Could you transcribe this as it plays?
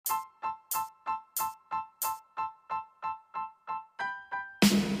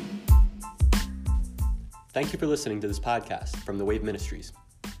Thank you for listening to this podcast from The Wave Ministries.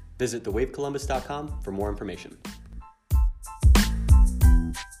 Visit thewavecolumbus.com for more information.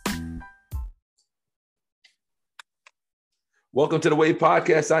 Welcome to the Wave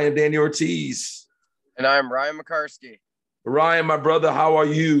Podcast. I am Danny Ortiz. And I am Ryan Mocarski. Ryan, my brother, how are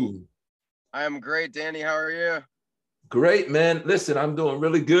you? I am great, Danny. How are you? Great, man. Listen, I'm doing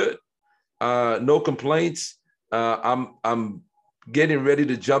really good. No complaints. I'm getting ready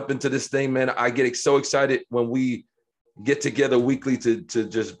to jump into this thing, man. I get so excited when we get together weekly to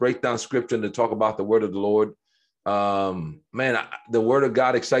just break down scripture and to talk about the word of the Lord. The word of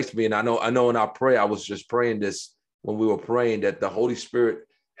God excites me. And I know in our prayer, I was just praying this when we were praying, that the Holy Spirit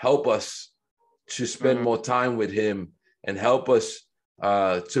help us to spend more time with him and help us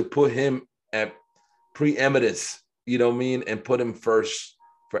to put him at preeminence, you know what I mean? And put him first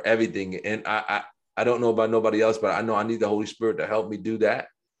for everything. And I don't know about nobody else, but I know I need the Holy Spirit to help me do that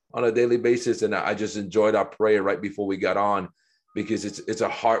on a daily basis. And I just enjoyed our prayer right before we got on, because it's a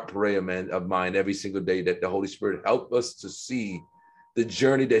heart prayer, man, of mine every single day, that the Holy Spirit help us to see the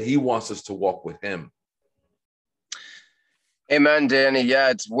journey that he wants us to walk with him. Amen, Danny.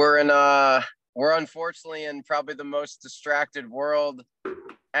 Yeah, we're unfortunately in probably the most distracted world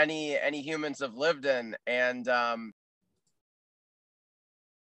any humans have lived in. And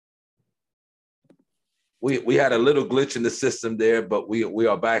we had a little glitch in the system there, but we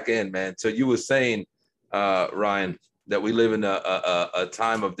are back in, man. So you were saying, Ryan, that we live in a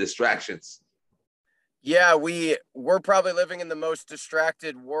time of distractions. Yeah, we're probably living in the most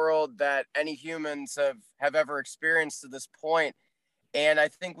distracted world that any humans have ever experienced to this point. And I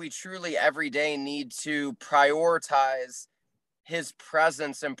think we truly every day need to prioritize his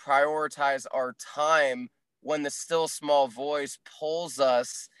presence and prioritize our time when the still small voice pulls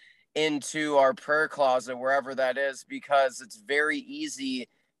us into our prayer closet, wherever that is, because it's very easy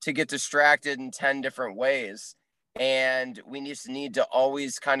to get distracted in 10 different ways. And we need to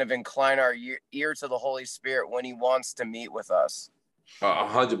always kind of incline our ear to the Holy Spirit when he wants to meet with us.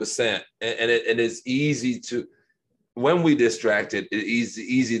 100%. And it is easy to, when we distracted, it's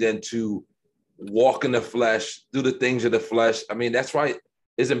easy then to walk in the flesh, do the things of the flesh. I mean, that's why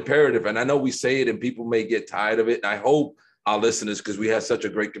it's imperative. And I know we say it and people may get tired of it. And I hope our listeners, because we have such a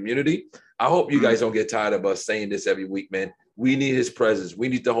great community, I hope you guys don't get tired of us saying this every week, man. We need his presence. We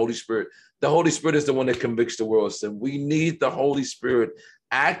need the Holy Spirit. The Holy Spirit is the one that convicts the world of sin. We need the Holy Spirit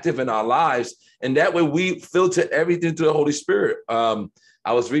active in our lives. And that way we filter everything through the Holy Spirit.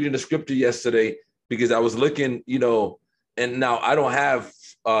 I was reading the scripture yesterday because I was looking, and now I don't have,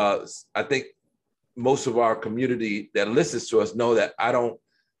 I think most of our community that listens to us know that I don't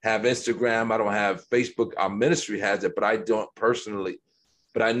have Instagram. I don't have Facebook. Our ministry has it, but I don't personally.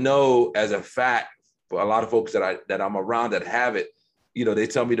 But I know as a fact, for a lot of folks that I'm around that have it, they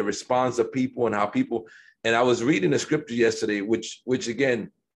tell me the response of people and how people, and I was reading the scripture yesterday, which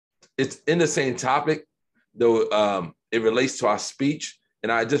again, it's in the same topic, though it relates to our speech.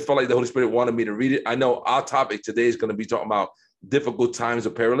 And I just felt like the Holy Spirit wanted me to read it. I know our topic today is going to be talking about difficult times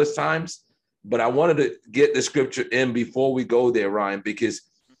or perilous times, but I wanted to get the scripture in before we go there, Ryan, because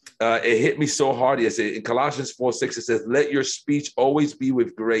it hit me so hard yesterday. In Colossians 4:6, it says, let your speech always be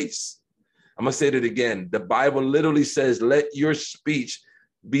with grace. I'm going to say that again. The Bible literally says, let your speech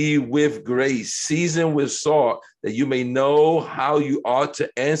be with grace, seasoned with salt, that you may know how you ought to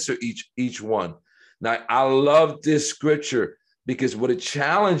answer each one. Now, I love this scripture because what it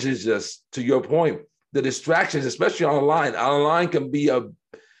challenges us, to your point, the distractions, especially online can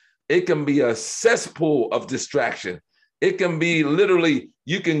be a cesspool of distraction. It can be literally,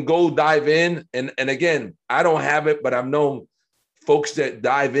 you can go dive in. And again, I don't have it, but I've known folks that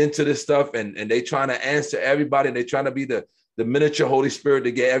dive into this stuff and they trying to answer everybody. And they're trying to be the miniature Holy Spirit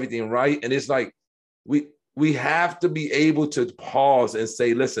to get everything right. And it's like, we have to be able to pause and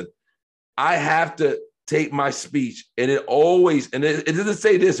say, listen, I have to take my speech. And it doesn't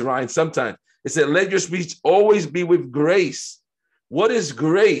say this, Ryan, sometimes. It said, let your speech always be with grace. What is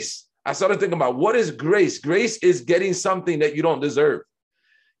grace? I started thinking about, what is grace? Grace is getting something that you don't deserve.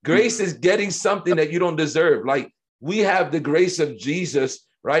 Grace is getting something that you don't deserve. Like, we have the grace of Jesus,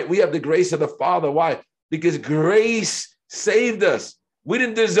 right? We have the grace of the Father. Why? Because grace saved us. We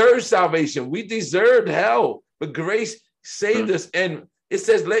didn't deserve salvation. We deserved hell, but grace saved us. And it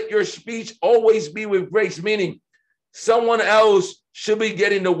says, let your speech always be with grace, meaning someone else should be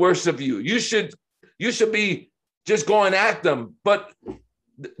getting the worst of you. You should be just going at them. But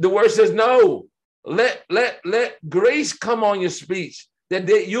the word says, no, let grace come on your speech.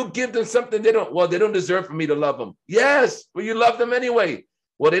 That you give them something they don't deserve for me to love them. Yes, but you love them anyway.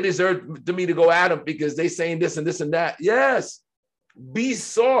 Well, they deserve to me to go at them because they saying this and this and that. Yes, be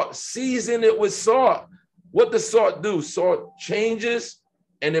salt, season it with salt. What does salt do? Salt changes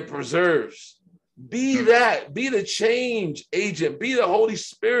and it preserves. Be that, be the change agent, be the Holy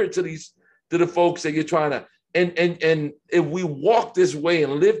Spirit to the folks that you're trying to, and if we walk this way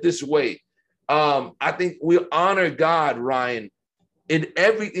and live this way, I think we honor God, Ryan, in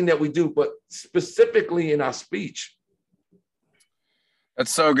everything that we do, but specifically in our speech.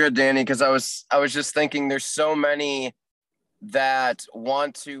 That's so good, Danny, because I was just thinking there's so many that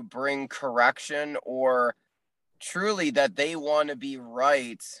want to bring correction, or truly that they want to be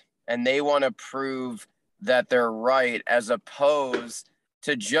right and they want to prove that they're right, as opposed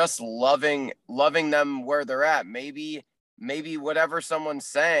to just loving them where they're at. Maybe whatever someone's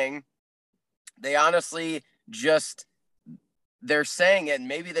saying, they honestly just, they're saying it, and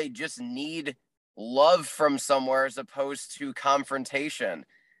maybe they just need love from somewhere as opposed to confrontation.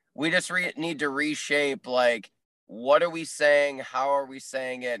 We just need to reshape, like, what are we saying? How are we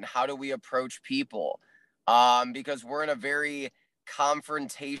saying it? And how do we approach people? Because we're in a very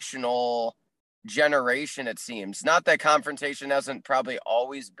confrontational generation, it seems. Not that confrontation hasn't probably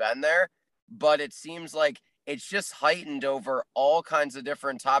always been there, but it seems like it's just heightened over all kinds of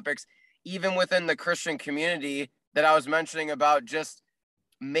different topics, even within the Christian community that I was mentioning about, just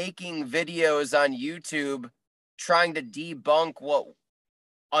making videos on YouTube trying to debunk what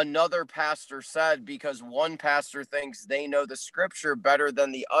another pastor said, because one pastor thinks they know the scripture better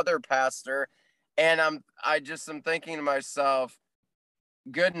than the other pastor. And I'm thinking to myself,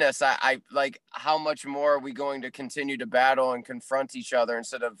 goodness, I like, how much more are we going to continue to battle and confront each other,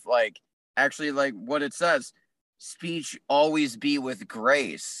 instead of like actually, like what it says, speech always be with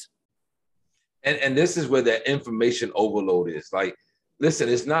grace. And this is where that information overload is. Like, listen,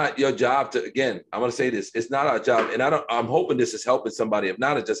 it's not your job to, again, I'm going to say this, it's not our job. And I'm hoping this is helping somebody. If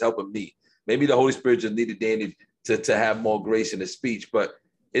not, it's just helping me. Maybe the Holy Spirit just needed Danny to have more grace in his speech, but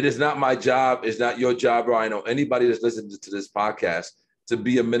it is not my job. It's not your job, Ryan, or anybody that's listening to this podcast, to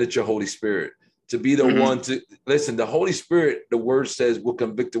be a miniature Holy Spirit, to be the one to listen. The Holy Spirit, the word says, will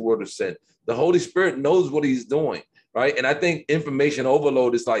convict the world of sin. The Holy Spirit knows what he's doing, right? And I think information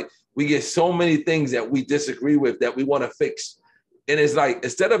overload is like, we get so many things that we disagree with that we want to fix. And it's like,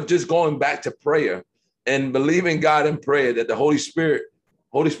 instead of just going back to prayer and believing God in prayer, that the Holy Spirit,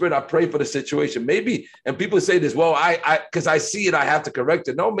 I pray for the situation. Maybe, and people say this, well, because I see it, I have to correct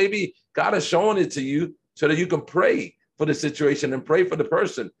it. No, maybe God is showing it to you so that you can pray for the situation and pray for the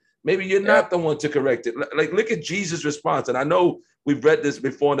person. Maybe you're not the one to correct it. Like, look at Jesus' response. And I know we've read this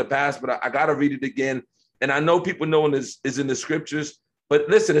before in the past, but I got to read it again. And I know people knowing this is in the scriptures. But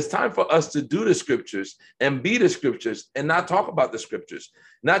listen, it's time for us to do the scriptures and be the scriptures, and not talk about the scriptures.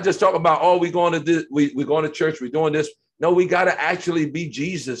 Not just talk about, oh, we're going to church, we're doing this. No, we got to actually be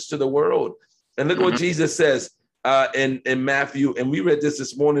Jesus to the world. And look what Jesus says in Matthew. And we read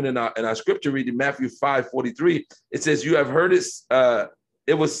this morning in our scripture reading, Matthew 5:43. It says, you have heard it.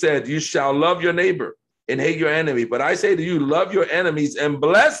 It was said, you shall love your neighbor and hate your enemy. But I say to you, love your enemies and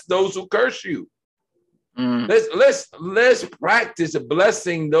bless those who curse you. Let's practice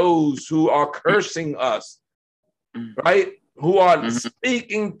blessing those who are cursing us, right? Who are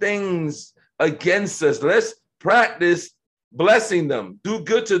speaking things against us. Let's practice blessing them. Do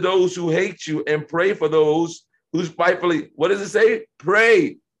good to those who hate you and pray for those who spitefully, what does it say?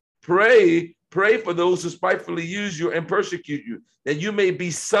 Pray for those who spitefully use you and persecute you, that you may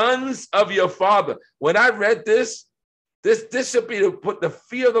be sons of your Father. When I read this should be to put the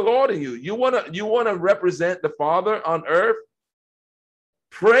fear of the Lord in you. You want to represent the Father on earth?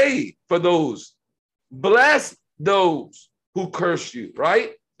 Pray for those. Bless those who curse you,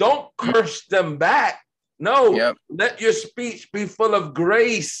 right? Don't curse them back. No, let your speech be full of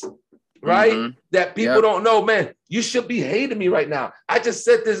grace, right? That people don't know, man, you should be hating me right now. I just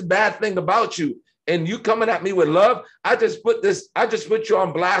said this bad thing about you, and you coming at me with love. I just put you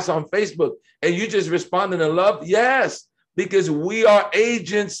on blast on Facebook, and you just responding in love. Yes. Because we are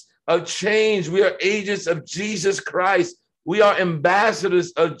agents of change. We are agents of Jesus Christ. We are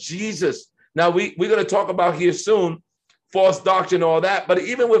ambassadors of Jesus. Now, we're going to talk about here soon false doctrine, all that. But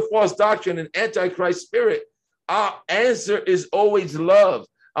even with false doctrine and antichrist spirit, our answer is always love.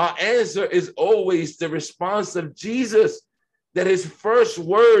 Our answer is always the response of Jesus, that his first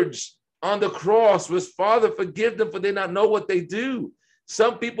words on the cross was, Father, forgive them, for they not know what they do.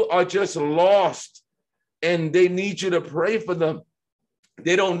 Some people are just lost, and they need you to pray for them.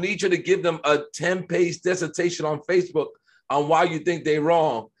 They don't need you to give them a 10-page dissertation on Facebook on why you think they're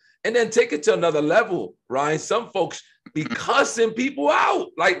wrong. And then take it to another level, Ryan. Some folks be cussing people out,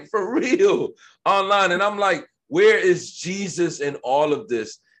 like for real, online. And I'm like, where is Jesus in all of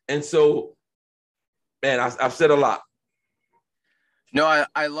this? And so, man, I've said a lot. No,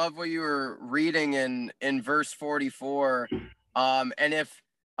 I love what you were reading in verse 44. And if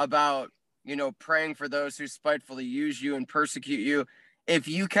about, praying for those who spitefully use you and persecute you, if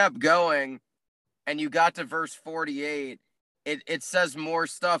you kept going and you got to verse 48, it says more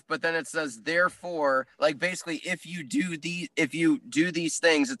stuff, but then it says, therefore, like basically, if you do these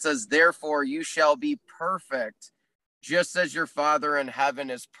things, it says, therefore you shall be perfect, just as your Father in heaven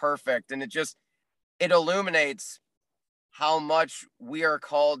is perfect. And it illuminates how much we are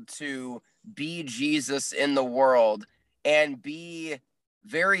called to be Jesus in the world and be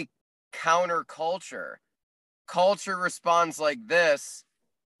very counterculture. Culture responds like this,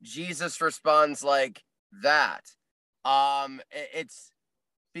 Jesus responds like that. It's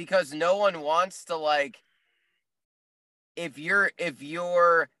because no one wants to, like, if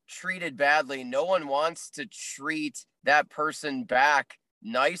you're treated badly, no one wants to treat that person back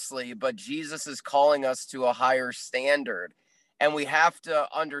nicely, but Jesus is calling us to a higher standard. And we have to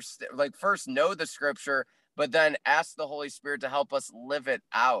understand, like, first know the scripture, but then ask the Holy Spirit to help us live it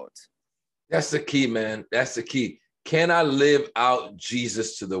out. That's the key, man. That's the key. Can I live out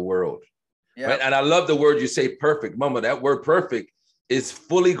Jesus to the world? Yep. Right? And I love the word you say, perfect. Mama, that word perfect is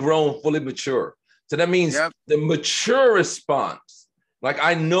fully grown, fully mature. So that means the mature response. Like,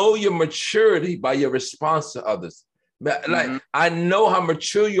 I know your maturity by your response to others. Like, I know how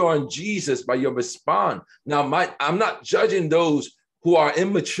mature you are in Jesus by your response. Now, I'm not judging those who are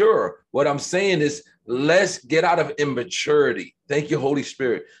immature. What I'm saying is, let's get out of immaturity. Thank you, Holy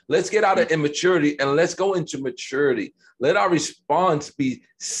Spirit. Let's get out of immaturity and let's go into maturity. Let our response be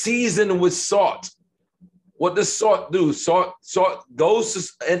seasoned with salt. What does salt do? Salt goes to,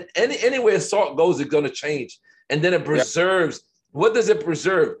 and anywhere salt goes, it's going to change. And then it preserves. What does it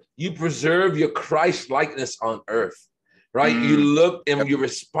preserve? You preserve your Christ likeness on earth, right? You look and you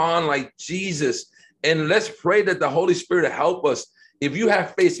respond like Jesus. And let's pray that the Holy Spirit help us. If you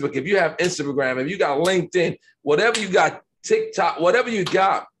have Facebook, if you have Instagram, if you got LinkedIn, whatever you got, TikTok, whatever you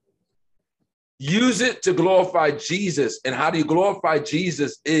got, use it to glorify Jesus. And how do you glorify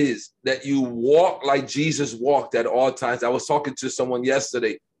Jesus is that you walk like Jesus walked at all times. I was talking to someone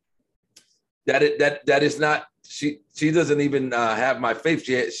yesterday that is not, she doesn't even have my faith.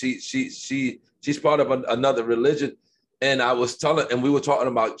 She's part of another religion. And I was telling, and we were talking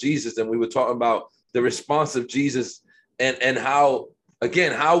about Jesus, and we were talking about the response of Jesus and how,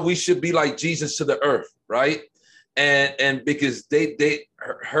 again, how we should be like Jesus to the earth, right? And because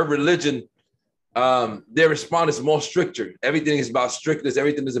her religion, their response is more stricter. Everything is about strictness.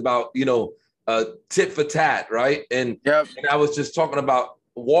 Everything is about, tit for tat, right? And I was just talking about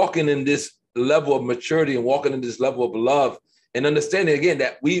walking in this level of maturity and walking in this level of love and understanding, again,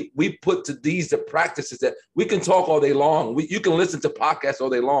 that we put to these the practices that we can talk all day long. You can listen to podcasts all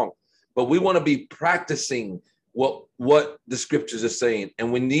day long, but we want to be practicing what the scriptures are saying.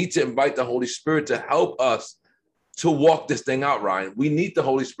 And we need to invite the Holy Spirit to help us to walk this thing out, Ryan. We need the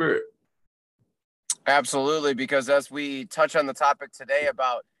Holy Spirit. Absolutely, because as we touch on the topic today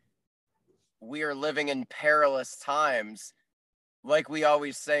about we are living in perilous times, like we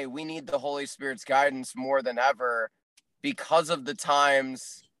always say, we need the Holy Spirit's guidance more than ever because of the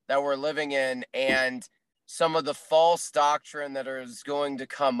times that we're living in and some of the false doctrine that is going to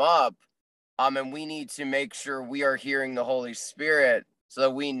come up. And we need to make sure we are hearing the Holy Spirit so that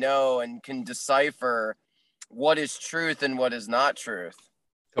we know and can decipher what is truth and what is not truth.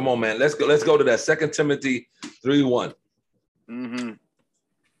 Come on, man. Let's go to that. 2 Timothy 3:1.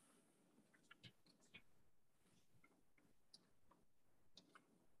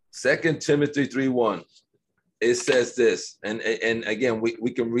 2 Timothy 3:1. It says this, and again,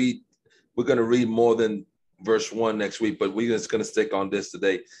 we can read. We're going to read more than verse 1 next week, but we're just going to stick on this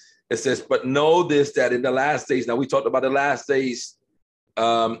today. It says, but know this, that in the last days, now we talked about the last days,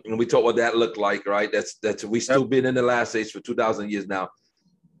 and we talked what that looked like, right? That's we still been in the last days for 2,000 years now.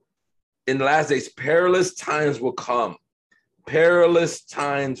 In the last days, perilous times will come. Perilous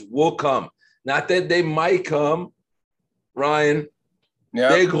times will come. Not that they might come, Ryan.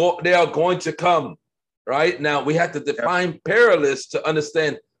 They are going to come, right? Now, we have to define perilous to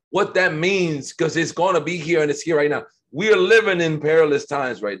understand what that means, because it's going to be here and it's here right now. We are living in perilous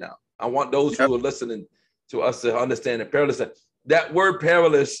times right now. I want those who are listening to us to understand the perilous. That word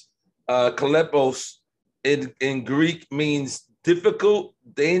perilous, kalepos, in Greek means difficult,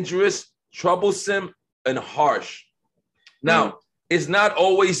 dangerous, troublesome, and harsh. Now, it's not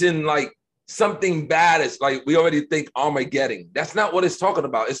always in like something bad. It's like we already think Armageddon. That's not what it's talking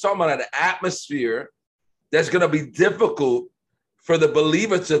about. It's talking about an atmosphere that's going to be difficult for the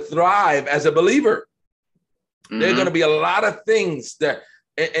believer to thrive as a believer. There are going to be a lot of things that,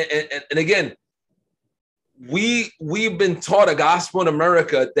 and again, we've been taught a gospel in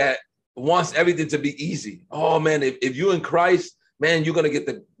America that wants everything to be easy. Oh man, if you're in Christ, man, you're gonna get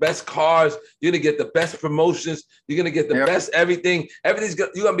the best cars, you're gonna get the best promotions, you're gonna get the best everything.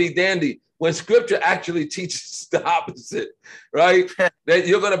 You're gonna be dandy. When Scripture actually teaches the opposite, right? That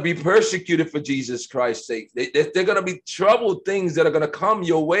you're gonna be persecuted for Jesus Christ's sake. They're gonna be troubled things that are gonna come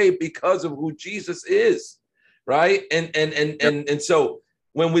your way because of who Jesus is, right? And so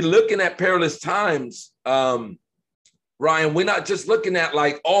when we're looking at perilous times, Ryan, we're not just looking at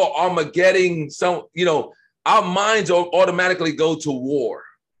like, oh, Armageddon. So, our minds automatically go to war.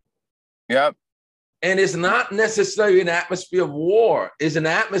 Yep. And it's not necessarily an atmosphere of war. It's an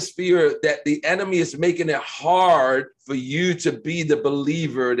atmosphere that the enemy is making it hard for you to be the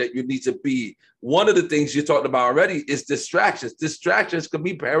believer that you need to be. One of the things you talked about already is distractions. Distractions can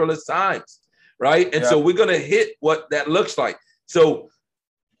be perilous times, right? And so we're going to hit what that looks like. So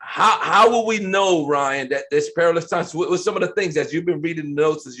how will we know, Ryan, that there's perilous times? What some of the things as you've been reading the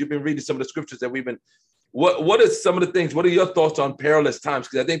notes, as you've been reading some of the scriptures that we've been, what are some of the things? What are your thoughts on perilous times?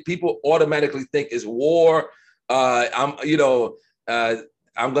 Because I think people automatically think it's war. I'm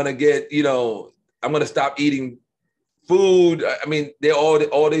gonna stop eating food. I mean,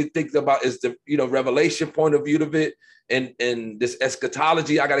 all they think about is the revelation point of view of it, and this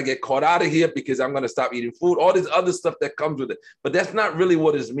eschatology. I gotta get caught out of here because I'm gonna stop eating food. All this other stuff that comes with it, but that's not really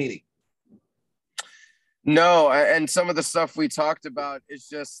what it's meaning. No, and some of the stuff we talked about is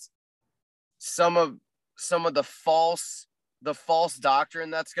just some of the false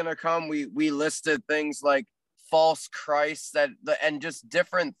doctrine that's going to come. We listed things like false Christ and just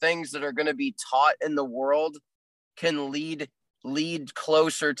different things that are going to be taught in the world can lead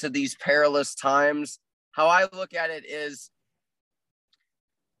closer to these perilous times. How I look at it is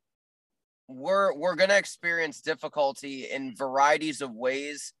we're going to experience difficulty in varieties of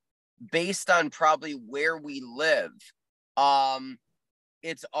ways based on probably where we live.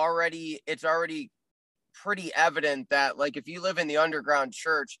 It's already pretty evident that, like, if you live in the underground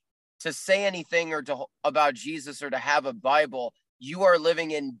church, to say anything about Jesus or to have a Bible, you are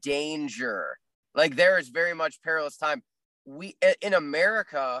living in danger. Like, there is very much perilous time. In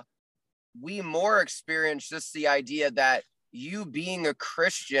America, we more experience just the idea that you being a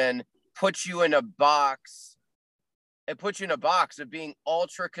Christian puts you in a box. It puts you in a box of being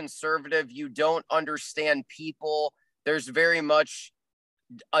ultra conservative. You don't understand people. There's very much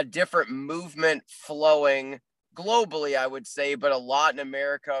a different movement flowing globally, I would say, but a lot in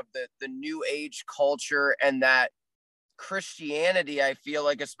America of the new age culture, and that Christianity, I feel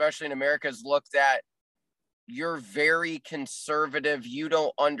like, especially in America, is looked at, you're very conservative. You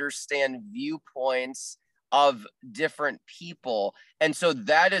don't understand viewpoints of different people. And so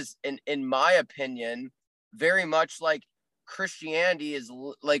that is, in my opinion, very much like Christianity is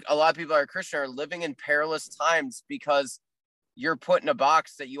like, a lot of people that are Christian are living in perilous times because you're put in a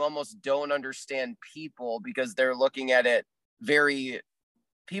box that you almost don't understand people, because they're looking at it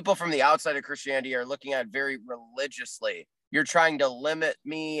people from the outside of Christianity are looking at it very religiously. You're trying to limit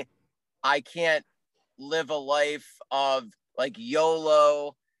me. I can't live a life of like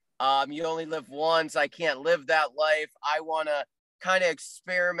YOLO. You only live once. I can't live that life. I want to kind of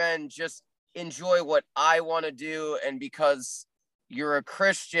experiment, just enjoy what I want to do. And because you're a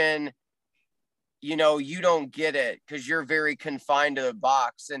Christian, you don't get it because you're very confined to the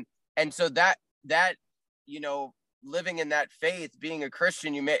box. And so that, living in that faith, being a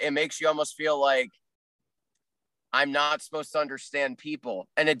Christian, it makes you almost feel like I'm not supposed to understand people.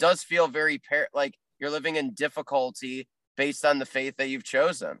 And it does feel very like you're living in difficulty based on the faith that you've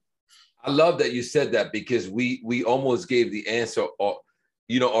chosen. I love that you said that, because we almost gave the answer,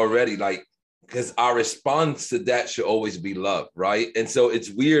 already, like, because our response to that should always be love, right? And so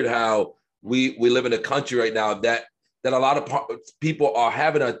it's weird how we live in a country right now that a lot of people are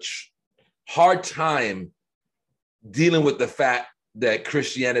having a hard time dealing with the fact that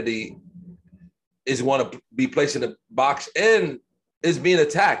Christianity is want to be placed in a box and is being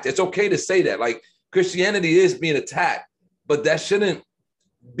attacked. It's okay to say that, like, Christianity is being attacked, but that shouldn't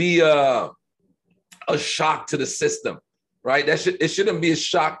be a shock to the system, right? It shouldn't be a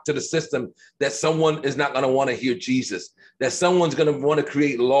shock to the system that someone is not going to want to hear Jesus, that someone's going to want to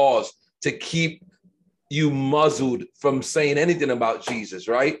create laws to keep you muzzled from saying anything about Jesus,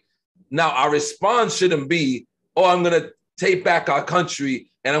 right? Now, our response shouldn't be, oh, I'm going to take back our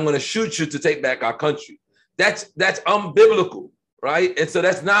country and I'm going to shoot you to take back our country. That's unbiblical, right? And so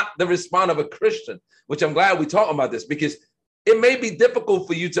that's not the response of a Christian, which I'm glad we're talking about this, because it may be difficult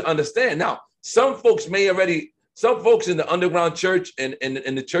for you to understand. Now, some folks in the underground church and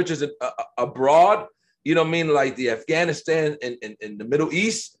the churches abroad, like the Afghanistan and the Middle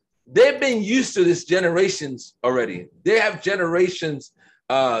East, they've been used to this generations already. They have generations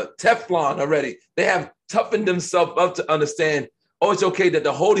Teflon already. They have toughened themselves up to understand, oh, it's okay that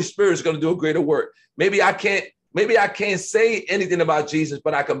the Holy Spirit is going to do a greater work. Maybe I can't say anything about Jesus,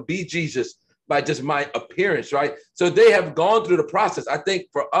 but I can be Jesus by just my appearance, right? So they have gone through the process. I think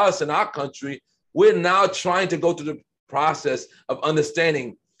for us in our country, we're now trying to go through the process of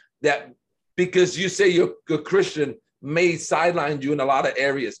understanding that because you say you're a Christian may sideline you in a lot of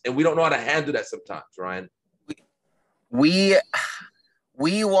areas, and we don't know how to handle that sometimes, Ryan. We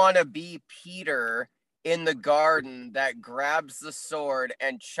want to be Peter in the garden that grabs the sword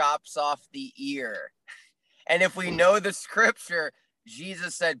and chops off the ear. And if we know the scripture,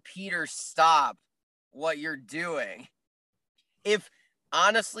 Jesus said, Peter, stop what you're doing. If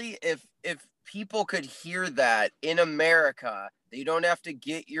people could hear that in America, you don't have to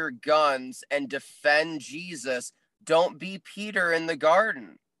get your guns and defend Jesus. Don't be Peter in the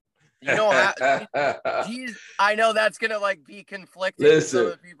garden. You don't have. Jesus, I know that's gonna like be conflicting. Listen, to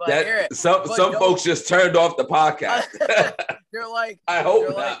some people that hear it, some folks just turned off the podcast. They're like, I hope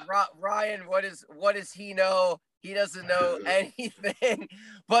they're not. like, Ryan, what does he know? He doesn't know anything.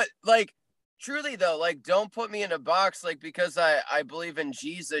 But like, truly though, like, don't put me in a box. Like, because I believe in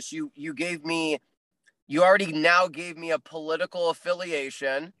Jesus, you already now gave me a political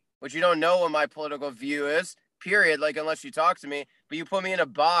affiliation, which you don't know what my political view is. Period. Like, unless you talk to me, but you put me in a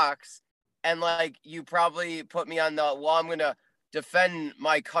box, and like, you probably put me on I'm going to defend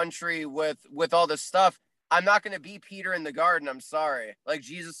my country with all this stuff. I'm not going to be Peter in the garden. I'm sorry. Like,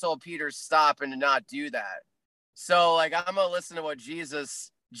 Jesus told Peter, stop and to not do that. So like, I'm going to listen to what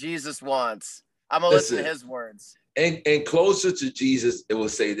Jesus wants. I'm going to listen to his words. And closer to Jesus, it will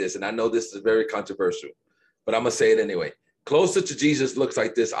say this, and I know this is very controversial, but I'm going to say it anyway. Closer to Jesus looks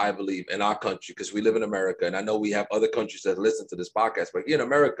like this, I believe, in our country, because we live in America, and I know we have other countries that listen to this podcast, but here in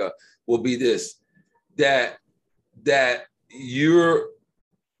America will be this, that you're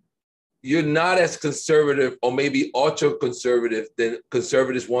not as conservative or maybe ultra-conservative than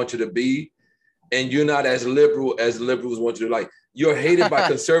conservatives want you to be, and you're not as liberals want you to like. You're hated by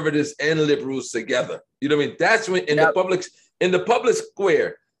conservatives and liberals together. You know what I mean? That's when in the public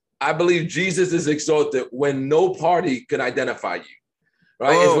square, I believe Jesus is exalted when no party can identify you,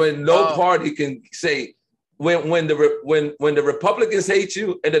 right? It's when no party can say, when the Republicans hate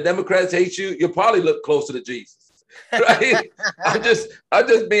you and the Democrats hate you, you'll probably look closer to Jesus, right? I'm just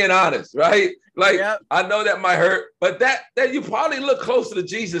being honest, right? Like, I know that might hurt, but that you probably look closer to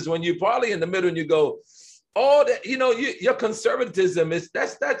Jesus when you're probably in the middle and you go, oh, that, you know, your conservatism is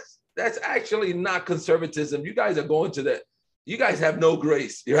that's actually not conservatism. You guys are going to that. You guys have no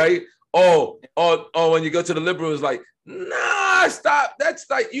grace, right? Oh, when you go to the liberals, like, nah, stop. That's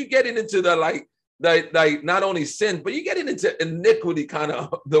like you getting into the like not only sin, but you getting into iniquity kind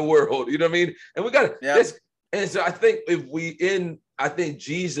of the world. You know what I mean? And we got to. And so I think I think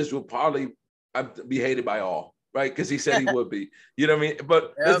Jesus will probably be hated by all, right? Because he said he would be. You know what I mean?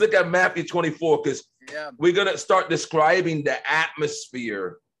 But let's look at Matthew 24, because we're gonna start describing the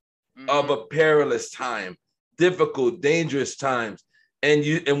atmosphere of a perilous time. Difficult, dangerous times. And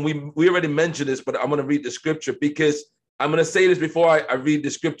we already mentioned this, but I'm going to read the scripture because I'm going to say this before I read the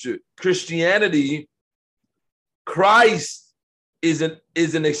scripture. Christianity, Christ is an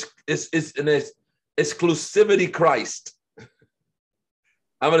exclusivity Christ.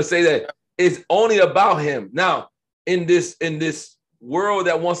 I'm going to say that it's only about him. Now, in this world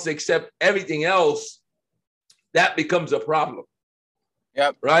that wants to accept everything else, that becomes a problem.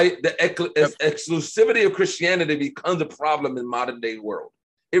 Yep. Right. The exclusivity of Christianity becomes a problem in modern day world.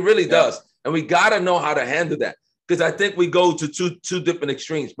 It really does. And we got to know how to handle that, because I think we go to two different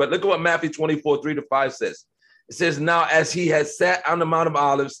extremes. But look at what Matthew 24, 3-5 says. It says, now as he had sat on the Mount of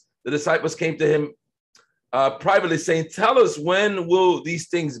Olives, the disciples came to him privately saying, tell us, when will these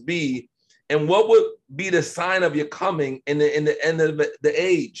things be? And what will be the sign of your coming in the end of the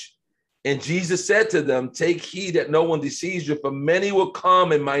age? And Jesus said to them, take heed that no one deceives you, for many will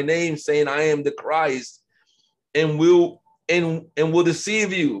come in my name saying, I am the Christ, and will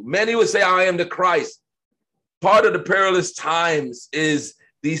deceive you. Many will say, I am the Christ. Part of the perilous times is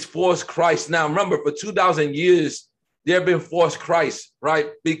these false Christs. Now, remember, for 2,000 years, there have been false Christs,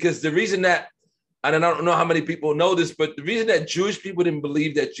 right? Because the reason that, and I don't know how many people know this, but the reason that Jewish people didn't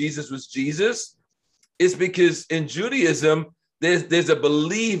believe that Jesus was Jesus is because in Judaism, there's a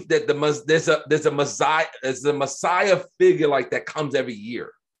belief that there's a Messiah figure like that comes every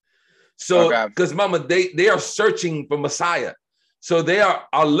year. So because they are searching for Messiah, so they are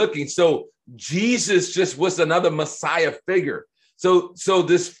looking. So Jesus just was another Messiah figure. So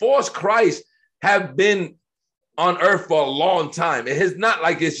this false Christ have been on earth for a long time. It has not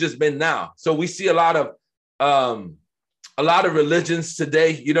like it's just been now. So we see a lot of religions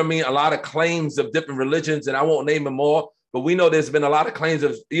today, you know what I mean? A lot of claims of different religions, and I won't name them all, but we know there's been a lot of claims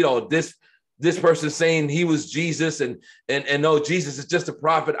of, you know, this person saying he was Jesus and no, Jesus is just a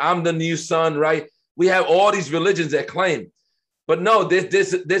prophet. I'm the new son, right? We have all these religions that claim. But no,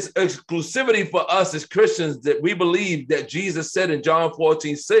 this exclusivity for us as Christians, that we believe that Jesus said in John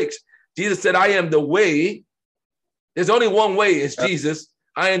 14:6, Jesus said, I am the way. There's only one way, it's Jesus.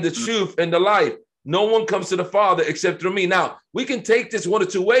 I am the truth and the life. No one comes to the Father except through me. Now, we can take this one or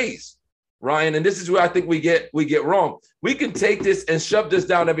two ways, Ryan, and this is where I think we get wrong. We can take this and shove this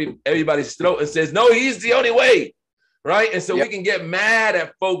down everybody's throat and says, no, he's the only way, right? And so we can get mad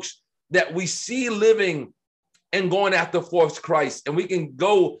at folks that we see living and going after false Christ. And we can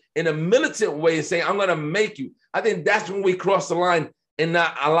go in a militant way and say, I'm going to make you. I think that's when we cross the line and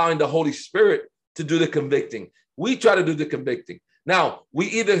not allowing the Holy Spirit to do the convicting. We try to do the convicting. Now, we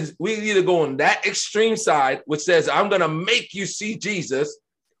either go on that extreme side, which says, I'm going to make you see Jesus,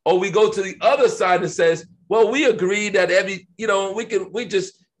 or we go to the other side and says, well, we agree that every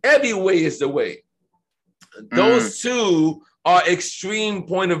way is the way. Those two are extreme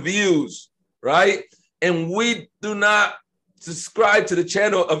point of views, right? And we do not subscribe to the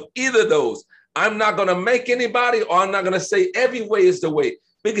channel of either of those. I'm not going to make anybody, or I'm not going to say every way is the way,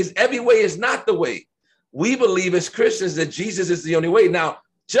 because every way is not the way. We believe as Christians that Jesus is the only way. Now,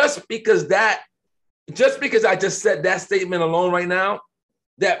 just because I just said that statement alone right now,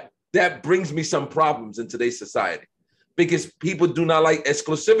 that brings me some problems in today's society, because people do not like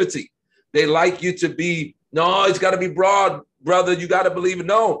exclusivity. They like you to be, no, it's got to be broad, brother. You got to believe it.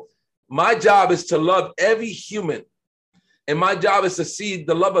 No, my job is to love every human. And my job is to see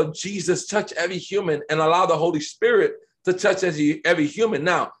the love of Jesus touch every human and allow the Holy Spirit to touch every human.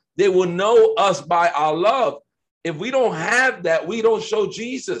 Now, they will know us by our love. If we don't have that, we don't show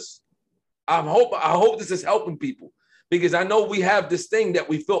Jesus. I hope this is helping people, because I know we have this thing that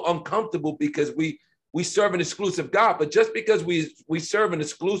we feel uncomfortable because we serve an exclusive God. But just because we serve an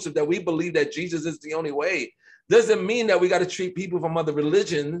exclusive, that we believe that Jesus is the only way, doesn't mean that we got to treat people from other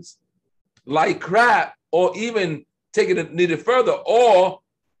religions like crap, or even take it a little further, or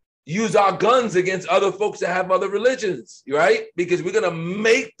use our guns against other folks that have other religions, right? Because we're going to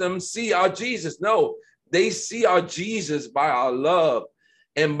make them see our Jesus. No, they see our Jesus by our love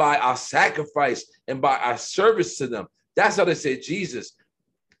and by our sacrifice and by our service to them. That's how they say Jesus.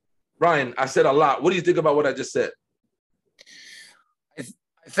 Brian, I said a lot. What do you think about what I just said? I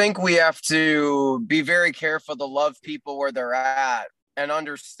think we have to be very careful to love people where they're at and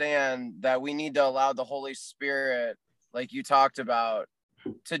understand that we need to allow the Holy Spirit, like you talked about,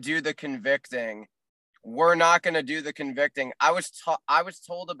 to do the convicting. We're not going to do the convicting. I was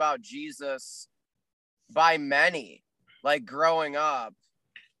told about Jesus by many, like growing up.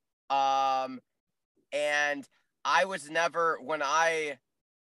 And I was never, when I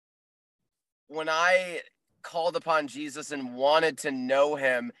called upon Jesus and wanted to know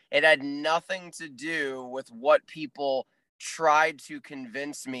him, it had nothing to do with what people tried to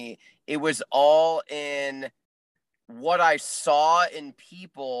convince me. It was all in what I saw in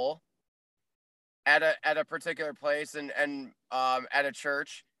people at a particular place and at a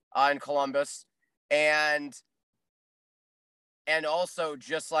church in Columbus, and also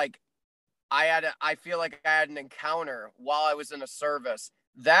just like I feel like I had an encounter while I was in a service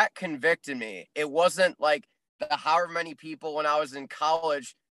that convicted me. It wasn't like the however many people when I was in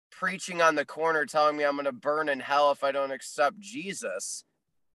college preaching on the corner telling me I'm going to burn in hell if I don't accept Jesus.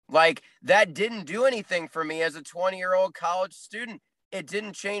 Like, that didn't do anything for me as a 20-year-old college student. It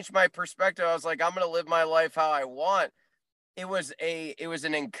didn't change my perspective. I was like, I'm going to live my life how I want. It was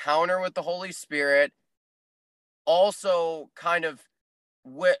an encounter with the Holy Spirit. Also, kind of,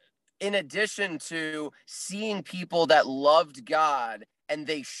 in addition to seeing people that loved God and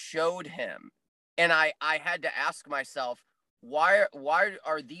they showed him. And I had to ask myself, why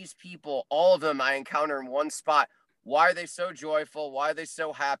are these people, all of them I encounter in one spot, why are they so joyful? Why are they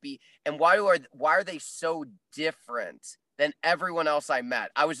so happy? And why are they so different than everyone else I met?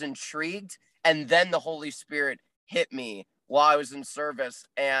 I was intrigued, and then the Holy Spirit hit me while I was in service,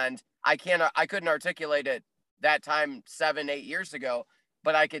 and I couldn't articulate it that time 7-8 years ago,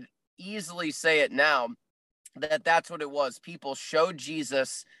 but I could easily say it now that that's what it was. People showed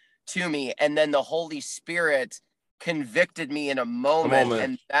Jesus to me, and then the Holy Spirit convicted me in a moment,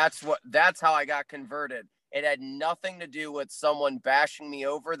 and that's how I got converted. It had nothing to do with someone bashing me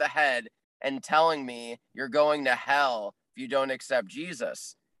over the head and telling me you're going to hell if you don't accept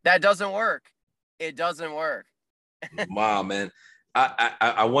Jesus. That doesn't work. It doesn't work. Wow, man.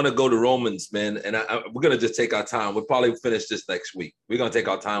 I want to go to Romans, man, and we're gonna just take our time. We'll probably finish this next week. We're gonna take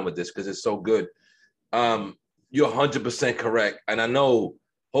our time with this because it's so good. You're 100% correct, and I know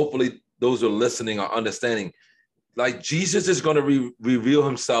hopefully those who are listening are understanding. Like Jesus is gonna reveal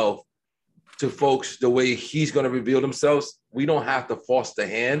himself to folks the way he's gonna reveal themselves. We don't have to force the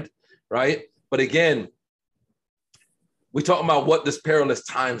hand, right? But again, we're talking about what this perilous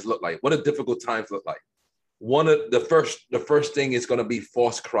times look like, what the difficult times look like. One of the first thing is going to be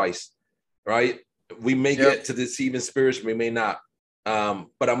false Christ, right? We may get to deceiving spirits, we may not.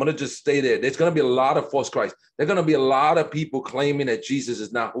 But I'm going to just stay there. There's going to be a lot of false Christ. There's going to be a lot of people claiming that Jesus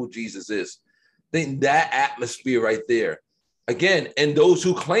is not who Jesus is. Then that atmosphere right there, again, and those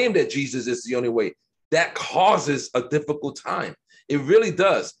who claim that Jesus is the only way, that causes a difficult time. It really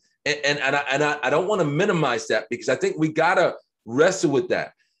does. And I don't want to minimize that because I think we got to wrestle with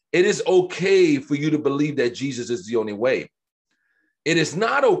that. It is okay for you to believe that Jesus is the only way. It is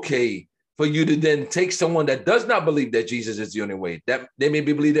not okay for you to then take someone that does not believe that Jesus is the only way. That they may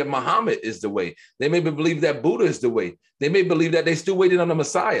believe that Muhammad is the way. They may believe that Buddha is the way. They may believe that they still waiting on the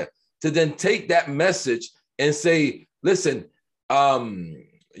Messiah, to then take that message and say, listen,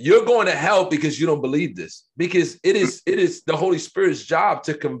 you're going to hell because you don't believe this, because it is the Holy Spirit's job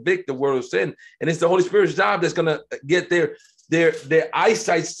to convict the world of sin. And it's the Holy Spirit's job that's going to get their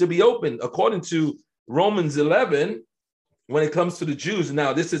eyesights to be open, according to Romans 11, when it comes to the Jews.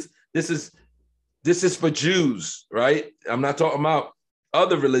 Now, this is for Jews, right? I'm not talking about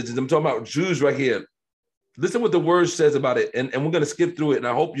other religions. I'm talking about Jews right here. Listen what the word says about it. And we're going to skip through it. And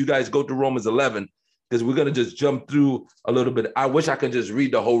I hope you guys go to Romans 11, because we're going to just jump through a little bit. I wish I could just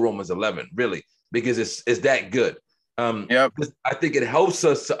read the whole Romans 11, really, because it's that good. I think it helps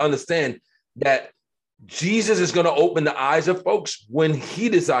us to understand that Jesus is going to open the eyes of folks when he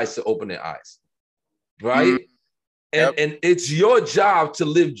decides to open their eyes, right? And it's your job to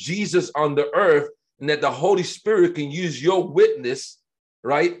live Jesus on the earth, and that the Holy Spirit can use your witness,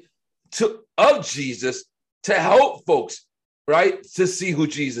 right, of Jesus to help folks, right, to see who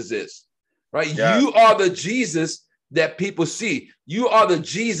Jesus is, right? Yeah. You are the Jesus that people see. You are the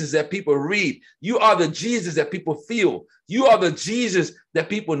Jesus that people read. You are the Jesus that people feel. You are the Jesus that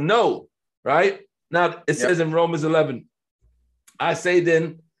people know, right? Now, it says in Romans 11, I say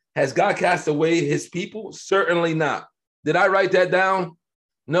then, has God cast away his people? Certainly not. Did I write that down?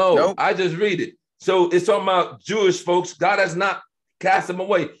 No, nope. I just read it. So it's talking about Jewish folks. God has not cast them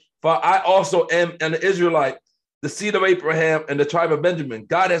away. For I also am an Israelite, the seed of Abraham and the tribe of Benjamin.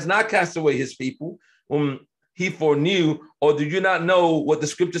 God has not cast away his people whom he foreknew. Or do you not know what the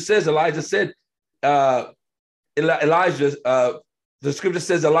scripture says? Elijah said, the scripture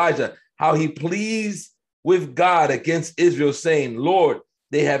says, Elijah, how he pleased with God against Israel, saying, Lord,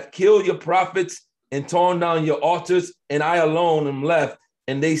 they have killed your prophets and torn down your altars, and I alone am left,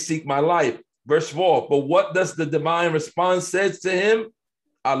 and they seek my life. Verse 4, but what does the divine response say to him?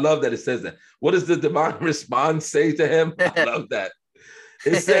 I love that it says that. What does the divine response say to him? I love that.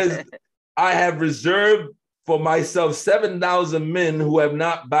 It says, I have reserved for myself 7,000 men who have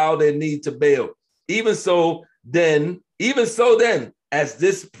not bowed their knee to Baal. Even so then, as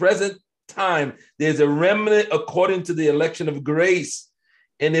this present time, there's a remnant according to the election of grace.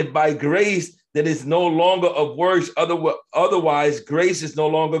 And if by grace, then it's no longer of works. Otherwise, grace is no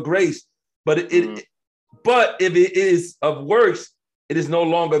longer grace. But if it is of works, it is no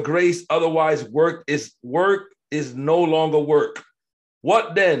longer grace. Otherwise, work is no longer work.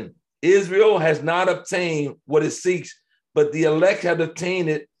 What then? Israel has not obtained what it seeks, but the elect have obtained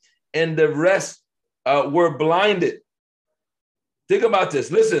it, and the rest were blinded. Think about this.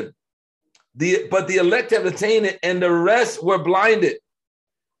 Listen. But the elect have attained it, and the rest were blinded.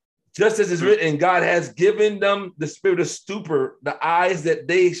 Just as is written, God has given them the spirit of stupor, the eyes that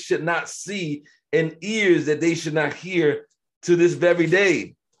they should not see, and ears that they should not hear, to this very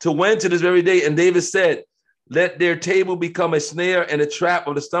day. To when? To this very day. And David said, let their table become a snare and a trap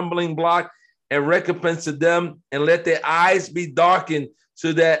of the stumbling block and recompense to them, and let their eyes be darkened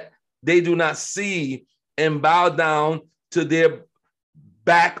so that they do not see, and bow down to their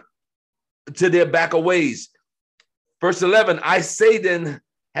back ways. Verse 11, I say then,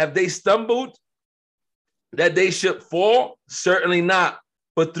 have they stumbled that they should fall? Certainly not.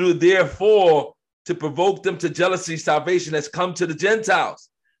 But through their fall, to provoke them to jealousy, salvation has come to the Gentiles.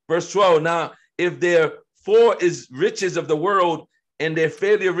 Verse 12, now, if their fall is riches of the world and their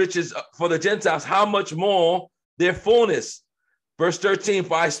failure riches for the Gentiles, how much more their fullness? Verse 13,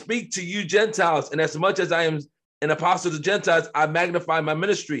 for I speak to you Gentiles, and as much as I am an apostle to Gentiles, I magnify my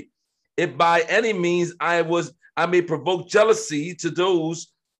ministry. If by any means I may provoke jealousy to those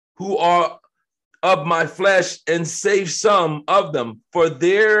who are of my flesh and save some of them. For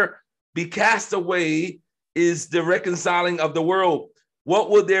there be cast away is the reconciling of the world. What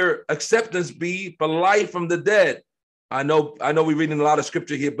will their acceptance be for life from the dead? I know we're reading a lot of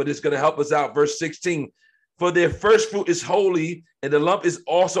scripture here, but it's going to help us out. Verse 16, for their first fruit is holy, and the lump is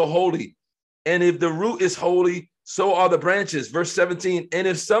also holy. And if the root is holy, so are the branches. Verse 17, and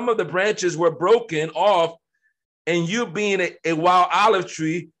if some of the branches were broken off, and you being a wild olive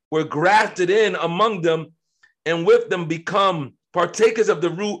tree were grafted in among them, and with them become partakers of the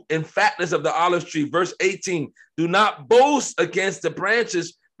root and fatness of the olive tree. Verse 18, do not boast against the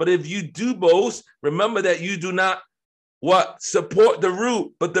branches, but if you do boast, remember that you do not support the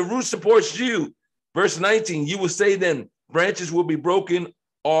root, but the root supports you. Verse 19, you will say then, branches will be broken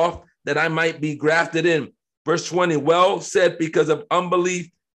off that I might be grafted in. Verse 20, well said, because of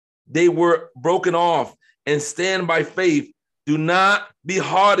unbelief they were broken off, and stand by faith. Do not be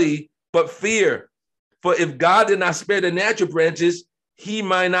haughty, but fear. For if God did not spare the natural branches, he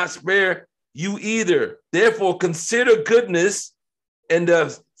might not spare you either. Therefore, consider goodness and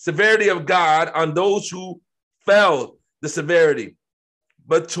the severity of God on those who fell the severity.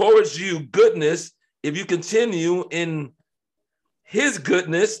 But towards you, goodness, if you continue in his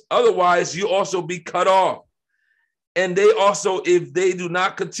goodness, otherwise you also be cut off. And they also, if they do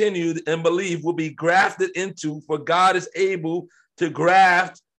not continue and believe, will be grafted into, for God is able to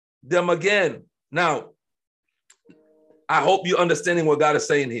graft them again. Now, I hope you're understanding what God is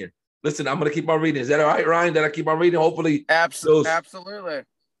saying here. Listen, I'm going to keep on reading. Is that all right, Ryan, that I keep on reading? Hopefully. Absolutely.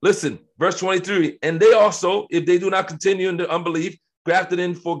 Listen, verse 23, and they also, if they do not continue in the unbelief, grafted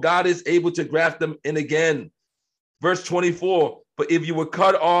in, for God is able to graft them in again. Verse 24, but if you were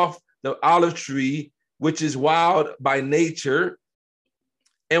cut off the olive tree, which is wild by nature,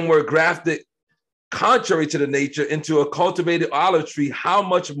 and were grafted contrary to the nature into a cultivated olive tree, how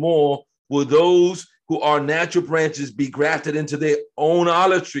much more will those who are natural branches be grafted into their own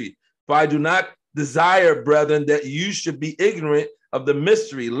olive tree? For I do not desire, brethren, that you should be ignorant of the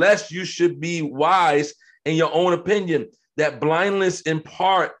mystery, lest you should be wise in your own opinion, that blindness in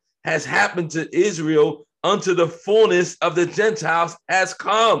part has happened to Israel unto the fullness of the Gentiles has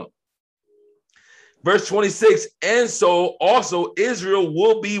come. Verse 26, and so also Israel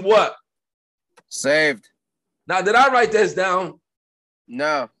will be what? Saved. Now, did I write this down?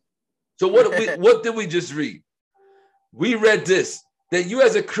 No. So what did we just read? We read this, that you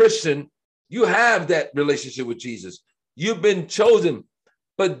as a Christian, you have that relationship with Jesus. You've been chosen,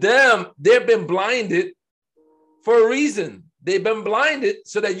 but they've been blinded for a reason. They've been blinded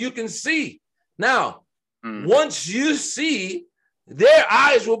so that you can see. Now, once you see, their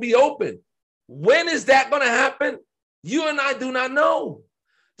eyes will be open. When is that going to happen? You and I do not know.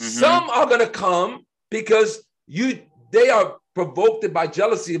 Some are going to come because they are provoked by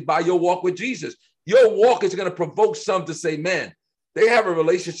jealousy by your walk with Jesus. Your walk is going to provoke some to say, man, they have a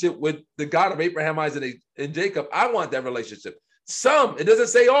relationship with the God of Abraham, Isaac, and Jacob. I want that relationship. Some, it doesn't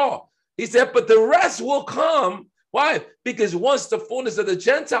say all. He said, but the rest will come. Why? Because once the fullness of the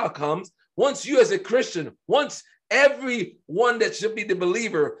Gentile comes, once you as a Christian, once everyone that should be the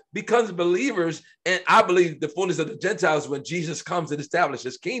believer becomes believers, and I believe the fullness of the Gentiles when Jesus comes and establishes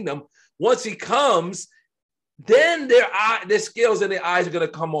his kingdom, once he comes, then their scales in their eyes are going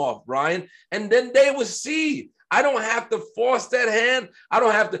to come off, Ryan, and then they will see. I don't have to force that hand.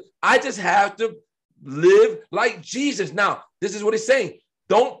 I just have to live like Jesus. Now, this is what he's saying.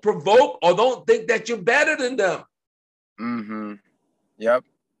 Don't provoke or don't think that you're better than them. Yep.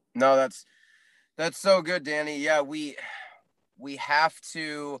 No, that's so good, Danny. Yeah, we have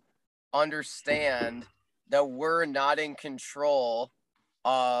to understand that we're not in control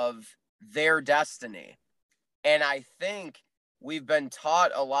of their destiny. And I think we've been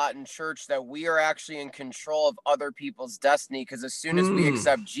taught a lot in church that we are actually in control of other people's destiny, because as soon as we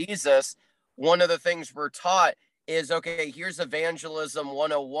accept Jesus, one of the things we're taught is, okay, here's evangelism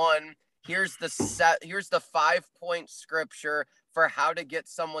 101. Here's the 5-point scripture for how to get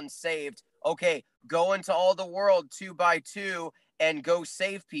someone saved. Okay, go into all the world 2 by 2 and go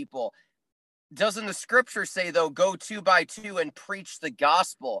save people. Doesn't the scripture say, though, go 2 by 2 and preach the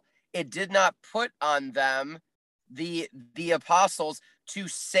gospel? It did not put on them, the apostles, to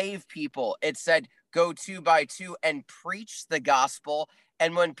save people. It said, go 2 by 2 and preach the gospel.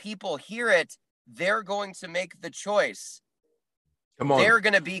 And when people hear it, they're going to make the choice. Come on. They're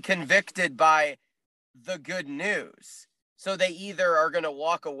going to be convicted by the good news. So they either are going to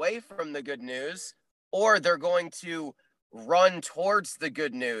walk away from the good news, or they're going to run towards the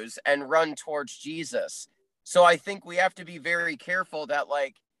good news and run towards Jesus. So I think we have to be very careful that,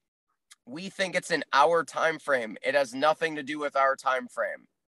 like, we think it's in our time frame. It has nothing to do with our time frame.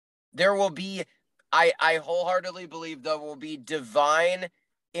 There will be I wholeheartedly believe there will be divine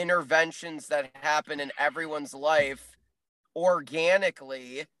interventions that happen in everyone's life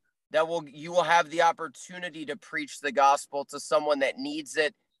organically, that you will have the opportunity to preach the gospel to someone that needs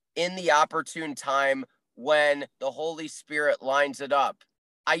it in the opportune time when the Holy Spirit lines it up.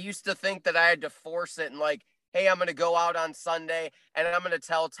 I used to think that I had to force it and like, hey, I'm going to go out on Sunday and I'm going to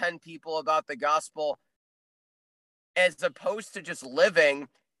tell 10 people about the gospel, as opposed to just living,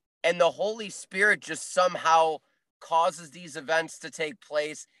 and the Holy Spirit just somehow causes these events to take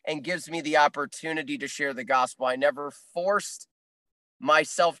place and gives me the opportunity to share the gospel. I never forced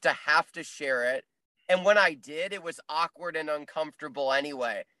myself to have to share it. And when I did, it was awkward and uncomfortable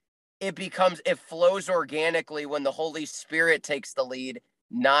anyway. It flows organically when the Holy Spirit takes the lead,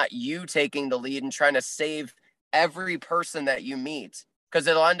 not you taking the lead and trying to save every person that you meet, because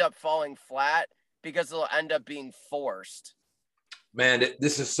it'll end up falling flat because it'll end up being forced. Man,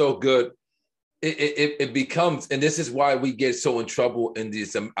 this is so good. It becomes, and this is why we get so in trouble in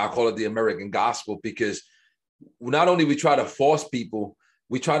this, I call it the American gospel, because not only we try to force people,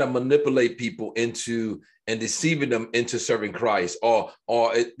 we try to manipulate people into and deceiving them into serving Christ.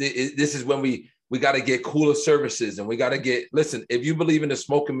 This is when we got to get cooler services, and we got to get, listen, if you believe in the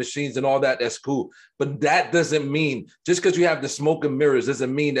smoking machines and all that, that's cool. But that doesn't mean, just because you have the smoke and mirrors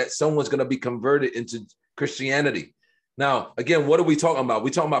doesn't mean that someone's going to be converted into Christianity. Now, again, what are we talking about? We're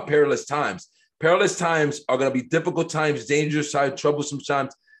talking about perilous times. Perilous times are going to be difficult times, dangerous times, troublesome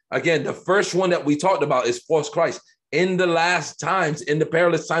times. Again, the first one that we talked about is false Christ. In the last times, in the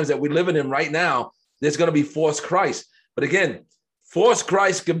perilous times that we're living in right now, there's going to be false Christ. But again, false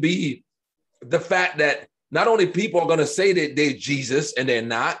Christ can be the fact that not only people are going to say that they're Jesus and they're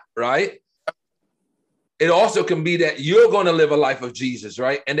not, right? It also can be that you're going to live a life of Jesus,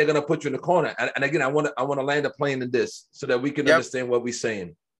 right? And they're going to put you in the corner. And again, I want to land a plane in this so that we can understand what we're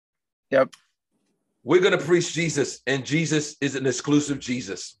saying. Yep. We're going to preach Jesus, and Jesus is an exclusive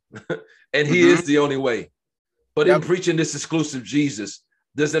Jesus. And he is the only way. But in preaching this exclusive Jesus,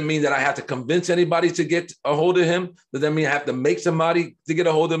 doesn't mean that I have to convince anybody to get a hold of him. Doesn't mean I have to make somebody to get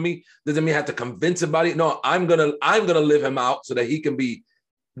a hold of me. Doesn't mean I have to convince somebody. No, I'm gonna live him out so that he can be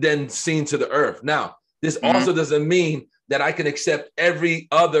then seen to the earth. Now, this also doesn't mean that I can accept every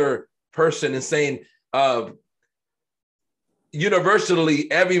other person and saying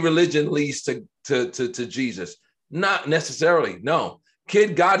universally every religion leads to Jesus. Not necessarily. No.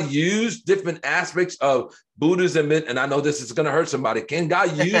 Can God use different aspects of Buddhism? And I know this is going to hurt somebody. Can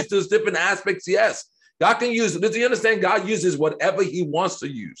God use those different aspects? Yes. God can use. Does you understand? God uses whatever he wants to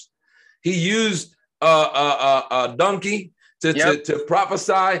use. He used a donkey to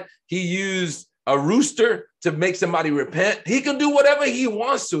prophesy. He used a rooster to make somebody repent. He can do whatever he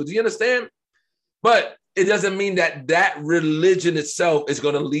wants to. Do you understand? But it doesn't mean that religion itself is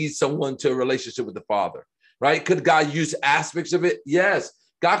going to lead someone to a relationship with the Father. Right? Could God use aspects of it? Yes.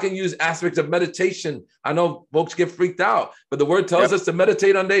 God can use aspects of meditation. I know folks get freaked out, but the word tells us to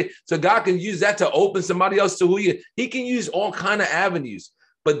meditate on day. So God can use that to open somebody else to who he can use all kinds of avenues,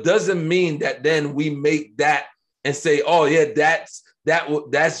 but doesn't mean that then we make that and say, oh yeah,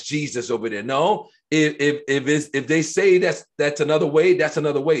 that's Jesus over there. No, if they say that's another way, that's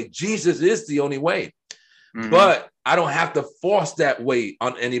another way. Jesus is the only way. But I don't have to force that way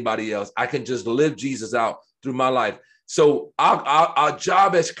on anybody else. I can just live Jesus out through my life. So our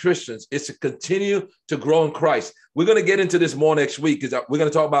job as Christians is to continue to grow in Christ. We're going to get into this more next week because we're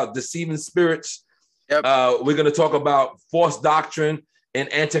going to talk about deceiving spirits. We're going to talk about false doctrine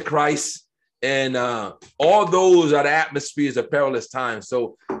and antichrist, and all those are the atmospheres of perilous times.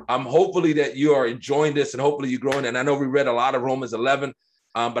 So I'm hopefully that you are enjoying this, and hopefully you're growing. And I know we read a lot of Romans 11,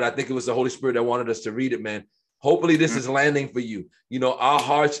 but I think it was the Holy Spirit that wanted us to read it, man. Hopefully this is landing for you. You know, our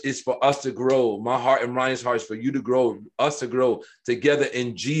hearts is for us to grow. My heart and Ryan's heart is for you to grow, us to grow together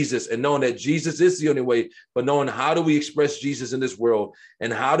in Jesus, and knowing that Jesus is the only way, but knowing how do we express Jesus in this world,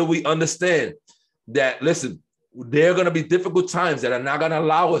 and how do we understand that, listen, there are going to be difficult times that are not going to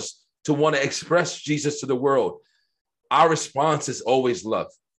allow us to want to express Jesus to the world. Our response is always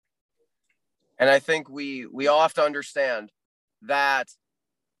love. And I think we all have to understand that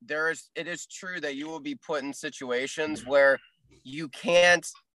it is true that you will be put in situations where you can't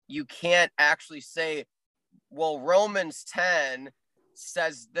actually say, well, Romans 10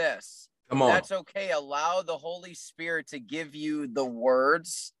 says this. Come on. That's okay. Allow the Holy Spirit to give you the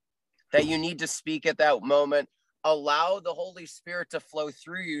words that you need to speak at that moment. Allow the Holy Spirit to flow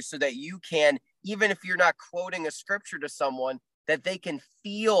through you so that you can, even if you're not quoting a scripture to someone, that they can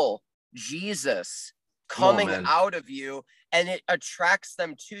feel Jesus coming out of you, and it attracts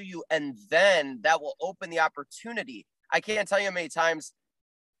them to you, and then that will open the opportunity. I can't tell you how many times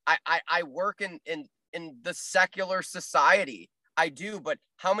I work in the secular society. I do, but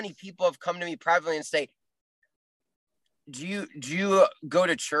how many people have come to me privately and say, do you go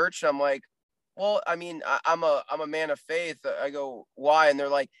to church? I'm like, well, I mean, I'm a man of faith. I go, why? And they're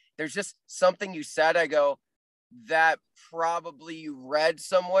like, there's just something you said. I go, that probably you read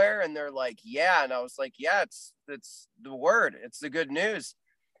somewhere. And they're like, yeah. And I was like, yeah, it's the word. It's the good news.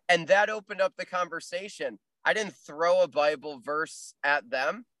 And that opened up the conversation. I didn't throw a Bible verse at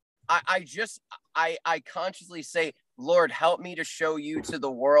them. I consciously say, Lord, help me to show you to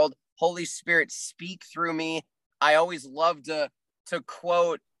the world. Holy Spirit, speak through me. I always love to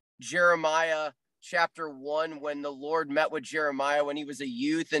quote Jeremiah chapter 1, when the Lord met with Jeremiah when he was a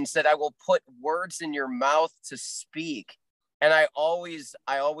youth and said, I will put words in your mouth to speak. And I always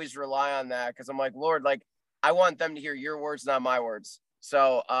rely on that, because I'm like, Lord, like, I want them to hear your words, not my words.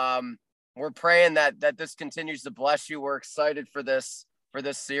 So we're praying that this continues to bless you. We're excited for this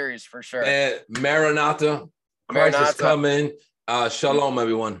series for sure. And Maranatha, Christ is coming. Shalom,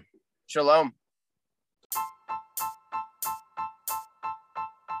 everyone. Shalom.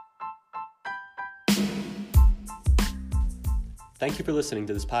 Thank you for listening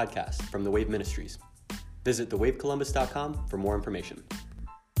to this podcast from The Wave Ministries. Visit thewavecolumbus.com for more information.